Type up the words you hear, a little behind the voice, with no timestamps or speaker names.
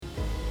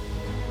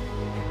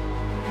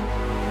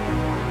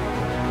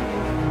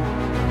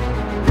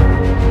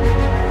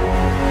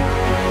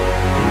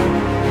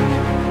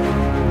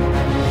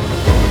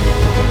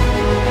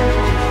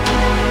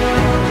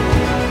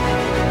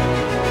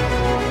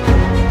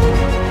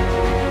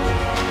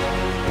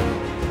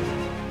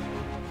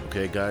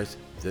Okay, guys,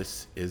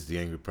 this is The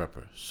Angry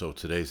Prepper. So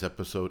today's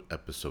episode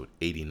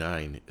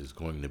 89, is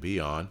going to be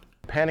on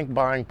Panic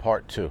Buying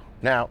Part 2.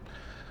 Now,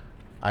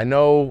 I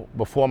know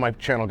before my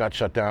channel got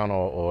shut down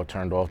or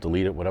turned off,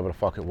 deleted, whatever the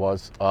fuck it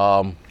was,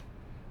 I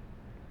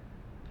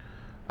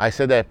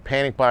said that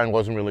panic buying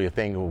wasn't really a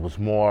thing. It was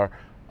more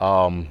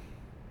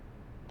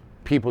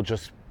people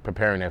just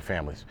preparing their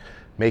families,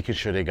 making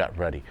sure they got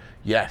ready.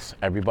 Yes,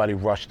 everybody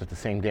rushed at the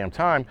same damn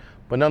time,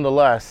 but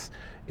nonetheless,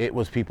 it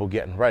was people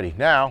getting ready.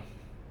 Now,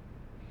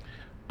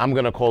 I'm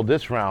going to call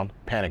this round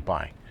panic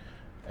buying.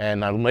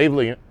 And I'm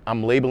labeling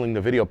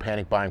the video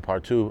Panic Buying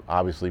Part 2,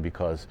 obviously,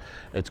 because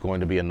it's going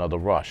to be another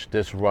rush.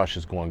 This rush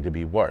is going to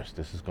be worse.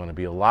 This is going to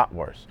be a lot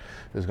worse.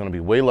 There's going to be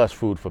way less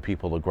food for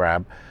people to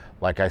grab.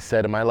 Like I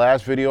said in my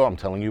last video, I'm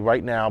telling you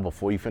right now,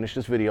 before you finish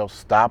this video,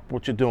 stop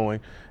what you're doing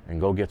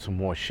and go get some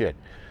more shit.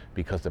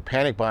 Because the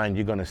panic buying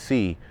you're going to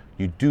see,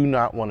 you do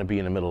not want to be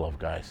in the middle of,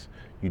 guys.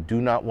 You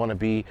do not want to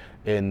be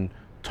in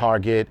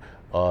Target,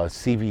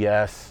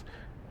 CVS,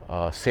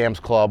 Sam's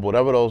Club,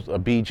 whatever those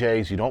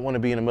BJ's. You don't want to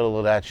be in the middle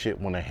of that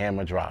shit when the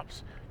hammer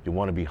drops. You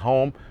want to be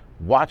home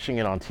watching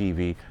it on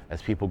TV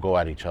as people go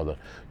at each other.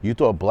 You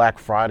thought Black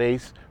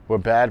Fridays were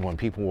bad when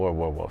people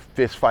were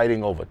fist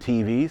fighting over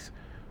TVs?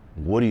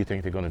 What do you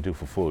think they're going to do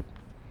for food?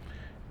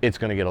 It's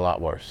going to get a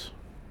lot worse.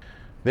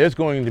 There's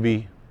going to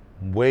be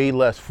way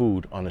less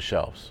food on the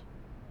shelves,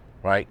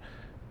 right?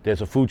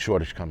 There's a food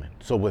shortage coming.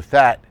 So with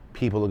that,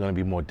 people are going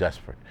to be more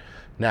desperate.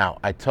 Now,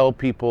 I tell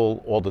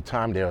people all the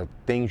time, there are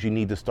things you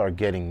need to start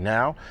getting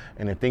now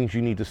and the things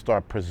you need to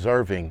start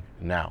preserving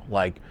now,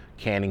 like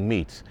canning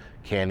meats,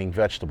 canning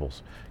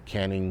vegetables,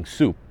 canning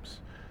soups.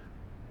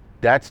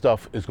 That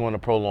stuff is going to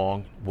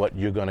prolong what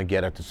you're going to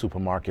get at the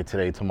supermarket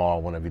today, tomorrow,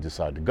 whenever you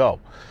decide to go.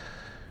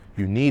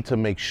 You need to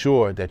make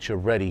sure that you're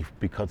ready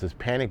because this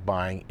panic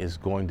buying is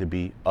going to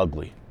be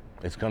ugly.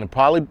 It's going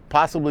to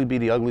possibly be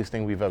the ugliest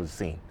thing we've ever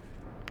seen.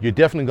 You're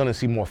definitely going to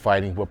see more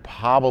fighting. We're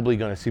probably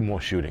going to see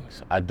more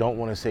shootings. I don't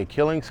want to say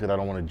killings because I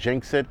don't want to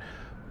jinx it,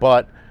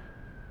 but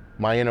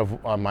my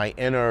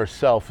inner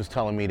self is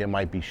telling me there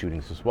might be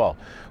shootings as well.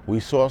 We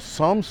saw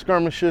some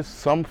skirmishes,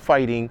 some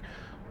fighting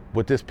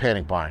with this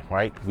panic buying,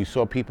 right? We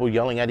saw people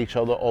yelling at each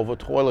other over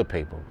toilet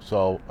paper.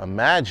 So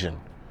imagine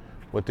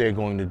what they're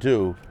going to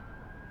do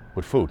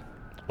with food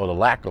or the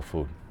lack of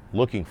food,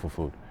 looking for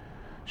food.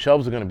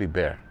 Shelves are going to be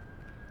bare.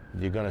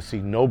 You're going to see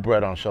no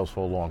bread on shelves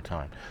for a long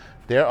time.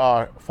 There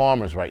are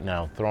farmers right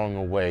now throwing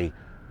away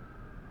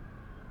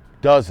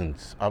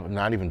millions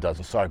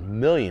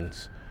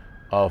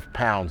of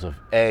pounds of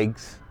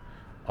eggs,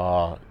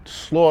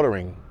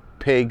 slaughtering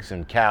pigs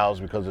and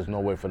cows because there's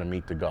nowhere for the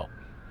meat to go.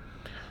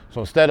 So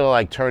instead of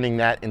like turning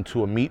that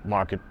into a meat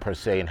market per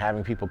se and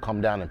having people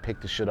come down and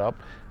pick the shit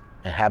up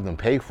and have them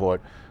pay for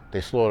it, they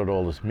slaughtered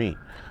all this meat.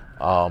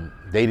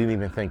 They didn't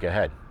even think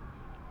ahead.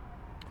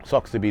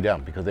 Sucks to be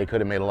them because they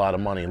could have made a lot of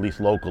money, at least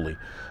locally.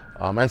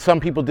 And some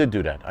people did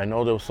do that. I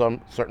know there were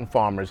some certain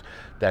farmers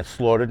that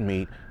slaughtered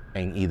meat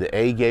and either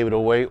A, gave it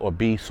away, or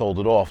B, sold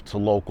it off to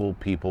local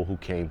people who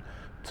came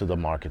to the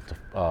market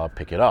to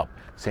pick it up.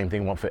 Same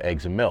thing went for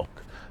eggs and milk.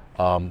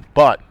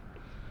 But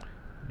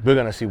we're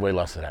going to see way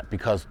less of that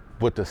because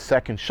with the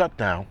second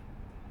shutdown,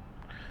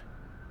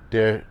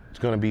 there's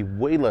going to be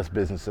way less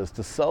businesses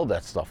to sell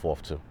that stuff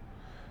off to.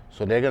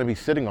 So they're going to be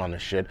sitting on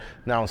this shit.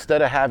 Now,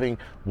 instead of having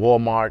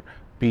Walmart,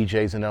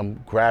 BJ's, and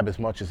them grab as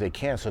much as they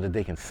can so that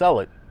they can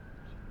sell it,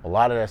 a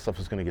lot of that stuff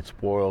is going to get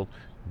spoiled,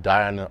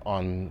 die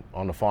on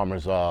the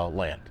farmer's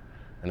land,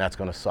 and that's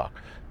going to suck.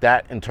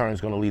 That, in turn,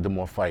 is going to lead to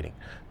more fighting.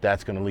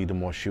 That's going to lead to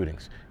more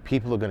shootings.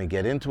 People are going to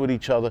get into it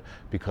each other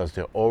because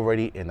they're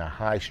already in a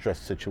high-stress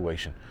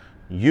situation.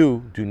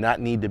 You do not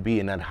need to be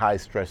in that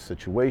high-stress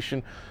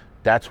situation.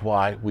 That's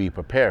why we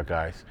prepare,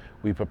 guys.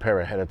 We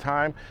prepare ahead of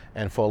time,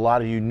 and for a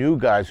lot of you new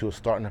guys who are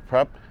starting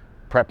to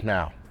prep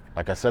now.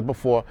 Like I said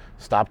before,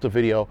 stop the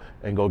video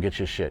and go get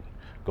your shit.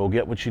 Go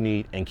get what you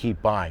need and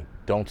keep buying.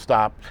 Don't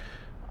stop.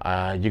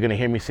 You're going to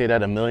hear me say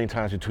that a million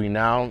times between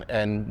now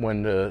and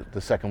when the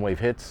second wave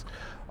hits,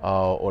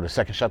 or the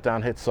second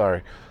shutdown hits,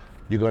 sorry.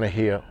 You're going to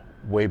hear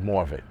way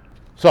more of it.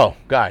 So,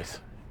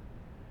 guys,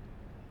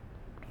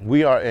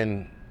 we are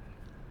in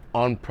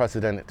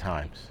unprecedented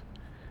times,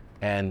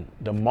 and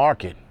the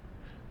market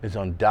is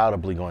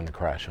undoubtedly going to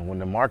crash. And when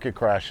the market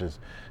crashes,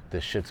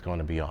 this shit's going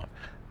to be on.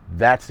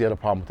 That's the other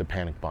problem with the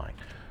panic buying.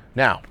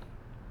 Now,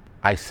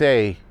 I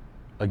say,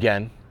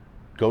 again,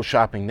 go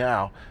shopping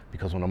now,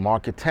 because when the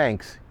market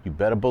tanks, you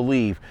better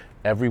believe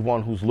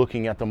everyone who's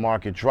looking at the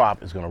market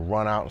drop is going to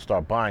run out and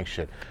start buying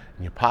shit.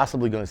 And you're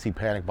possibly going to see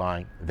panic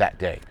buying that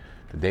day,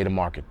 the day the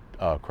market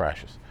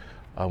crashes.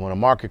 When the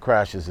market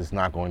crashes, it's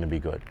not going to be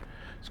good.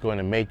 It's going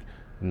to make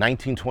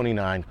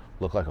 1929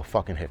 look like a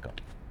fucking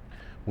hiccup.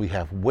 We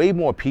have way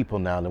more people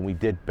now than we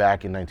did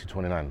back in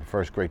 1929, the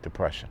first Great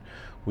Depression.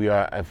 We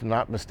are, if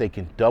not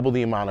mistaken, double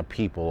the amount of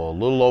people, or a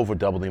little over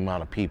double the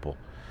amount of people.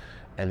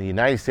 And the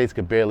United States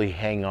could barely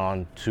hang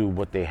on to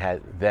what they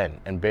had then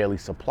and barely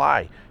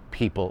supply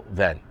people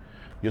then.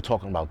 You're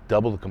talking about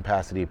double the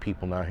capacity of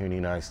people now here in the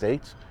United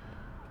States.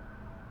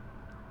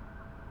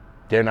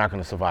 They're not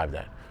going to survive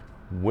that.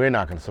 We're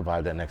not going to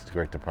survive that next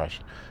Great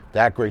Depression.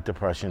 That Great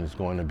Depression is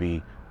going to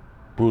be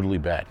brutally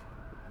bad.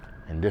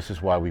 And this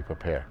is why we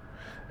prepare.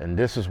 And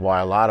this is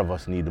why a lot of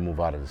us need to move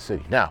out of the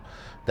city. Now,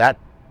 that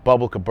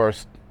bubble could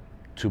burst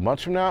 2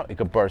 months from now. It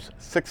could burst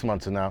 6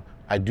 months from now.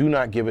 I do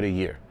not give it a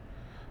year.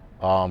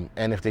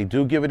 And if they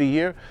do give it a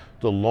year,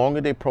 the longer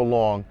they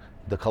prolong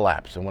the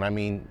collapse, and when I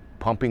mean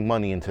pumping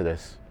money into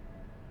this,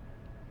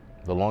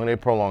 the longer they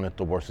prolong it,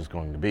 the worse it's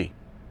going to be.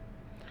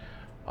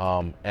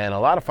 And a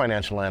lot of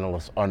financial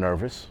analysts are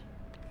nervous,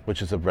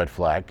 which is a red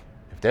flag.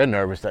 If they're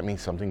nervous, that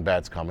means something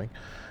bad's coming.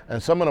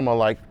 And some of them are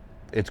like,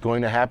 it's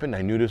going to happen.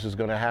 I knew this was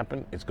going to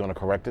happen. It's going to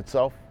correct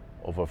itself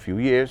over a few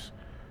years,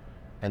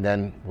 and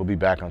then we'll be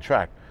back on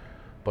track.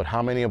 But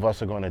how many of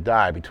us are going to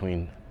die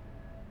between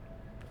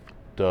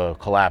the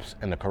collapse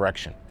and the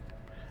correction?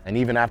 And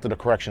even after the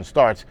correction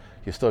starts,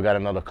 you still got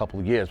another couple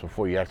of years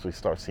before you actually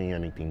start seeing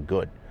anything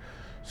good.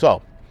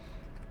 So,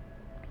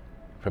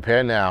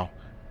 prepare now.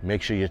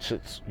 Make sure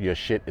your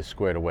shit is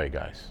squared away,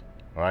 guys.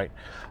 All right?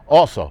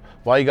 Also,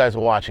 while you guys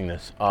are watching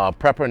this,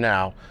 Prepper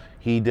Now,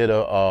 he did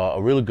a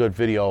really good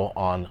video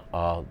on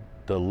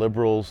the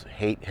liberals'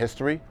 hate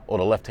history, or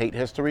the left hate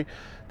history.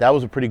 That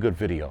was a pretty good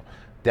video.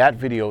 That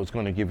video is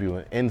going to give you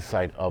an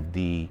insight of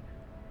the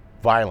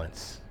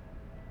violence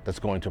that's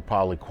going to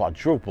probably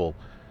quadruple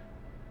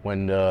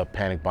when the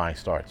panic buying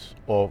starts,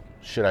 or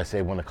should I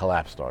say when the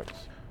collapse starts.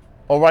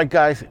 All right,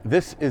 guys,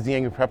 this is The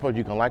Angry Prepper.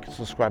 You can like and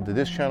subscribe to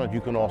this channel. You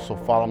can also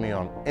follow me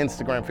on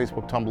Instagram,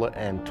 Facebook, Tumblr,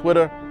 and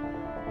Twitter.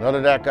 And other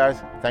than that,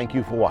 guys, thank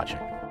you for watching.